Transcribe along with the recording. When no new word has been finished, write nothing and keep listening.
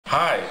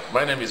Hi,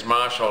 my name is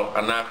Marshall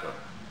Anaka.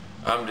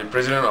 I'm the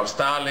president of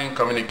Starlink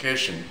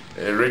Communication,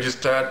 a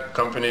registered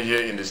company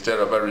here in the state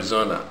of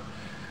Arizona.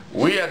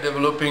 We are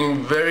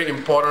developing very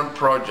important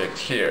project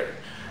here,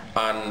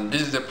 and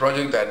this is a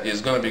project that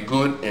is going to be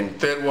good in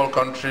third world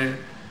country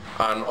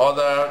and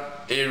other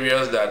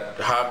areas that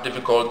have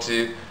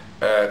difficulty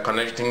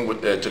connecting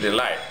with, to the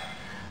light.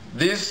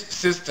 This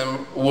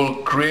system will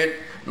create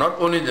not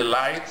only the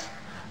light,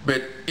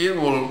 but it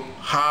will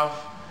have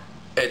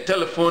a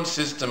telephone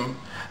system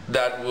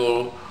that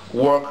will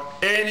work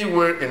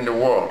anywhere in the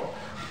world,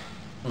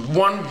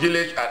 one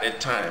village at a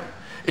time.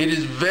 It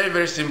is very,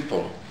 very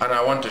simple, and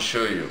I want to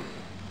show you.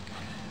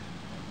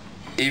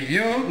 If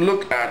you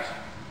look at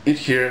it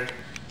here,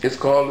 it's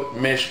called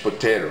Mesh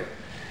Potato.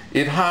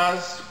 It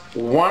has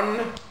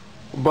one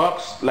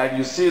box, like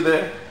you see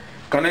there,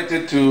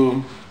 connected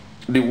to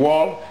the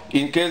wall.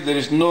 In case there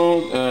is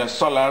no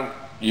solar,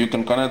 you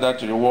can connect that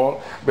to the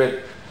wall. But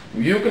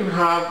you can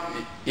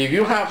have, if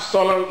you have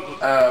solar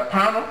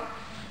panel,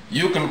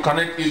 you can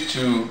connect it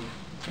to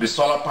the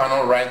solar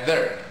panel right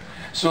there.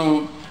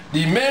 So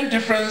the main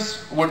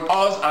difference with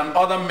us and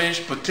other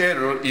Mesh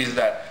Potato is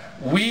that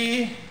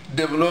we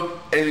develop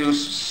a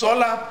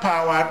solar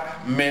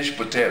powered Mesh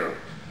Potato.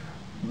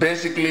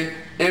 Basically,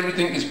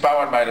 everything is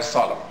powered by the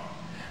solar.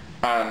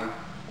 And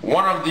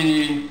one of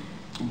the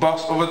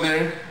box over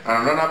there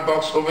and another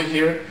box over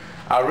here,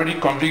 I already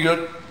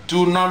configured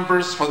two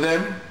numbers for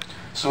them.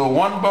 So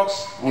one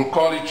box will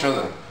call each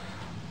other.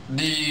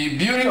 The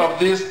beauty of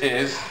this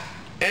is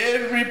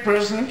every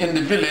person in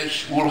the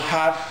village will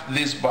have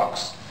this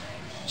box,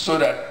 so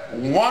that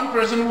one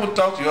person will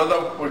talk to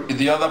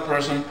the other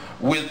person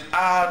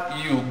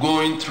without you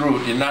going through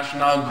the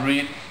national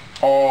grid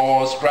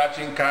or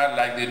scratching card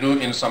like they do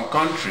in some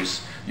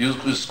countries. You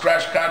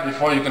scratch card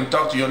before you can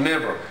talk to your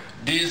neighbor.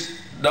 This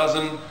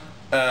doesn't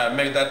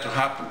make that to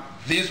happen.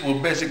 This will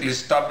basically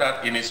stop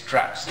that in its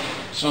tracks.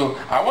 So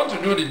I want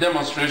to do the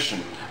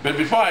demonstration, but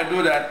before I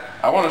do that,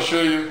 I want to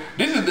show you,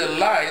 this is the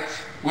light,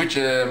 which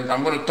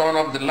I'm going to turn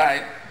off the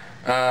light.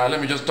 Let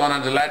me just turn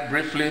on the light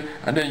briefly,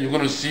 and then you're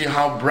going to see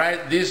how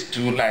bright these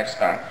two lights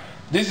are.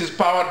 This is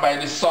powered by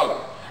the solar,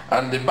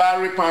 and the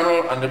battery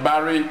panel and the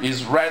battery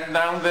is right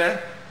down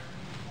there.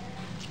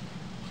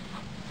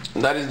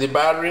 That is the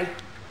battery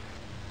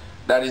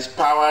that is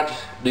powered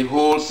the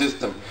whole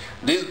system.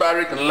 This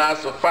battery can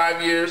last for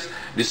 5 years.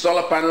 The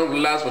solar panel will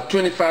last for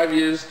 25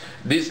 years.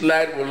 This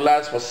light will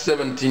last for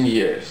 17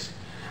 years.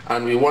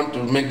 And we want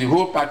to make the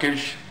whole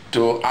package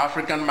to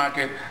African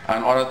market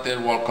and other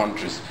third world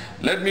countries.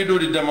 Let me do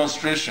the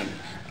demonstration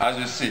as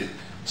you see.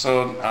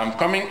 So I'm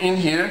coming in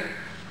here.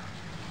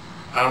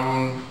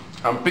 I'm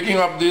picking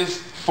up this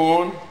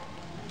phone,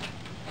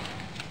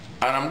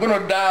 and I'm going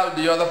to dial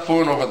the other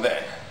phone over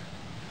there.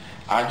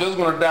 I'm just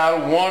going to dial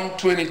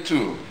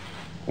 122.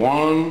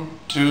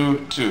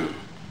 122.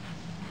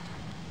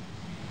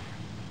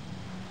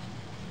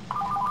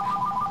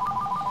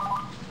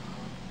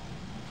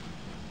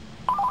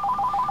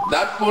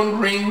 That phone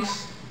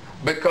rings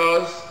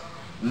because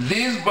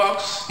this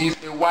box is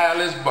a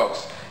wireless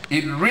box.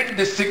 It reads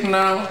the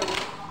signal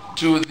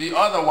to the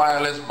other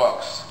wireless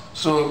box.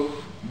 So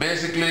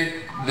basically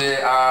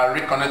they are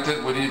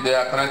reconnected with it, they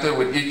are connected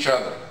with each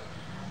other.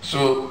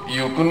 So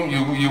you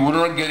would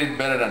not get it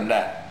better than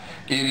that.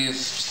 It is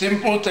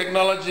simple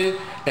technology,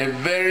 a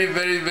very,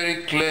 very,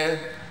 very clear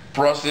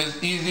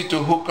process, easy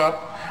to hook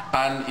up,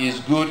 and is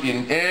good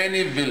in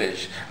any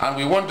village. And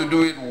we want to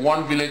do it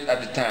one village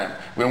at a time.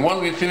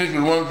 Once we finish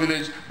with one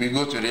village, we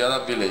go to the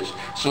other village.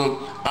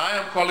 So I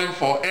am calling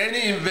for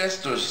any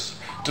investors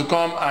to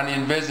come and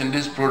invest in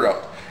this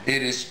product.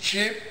 It is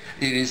cheap,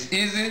 it is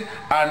easy,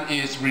 and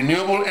it's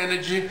renewable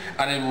energy,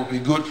 and it will be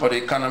good for the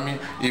economy.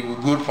 It will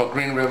be good for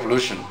green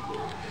revolution.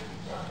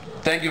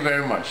 Thank you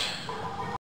very much.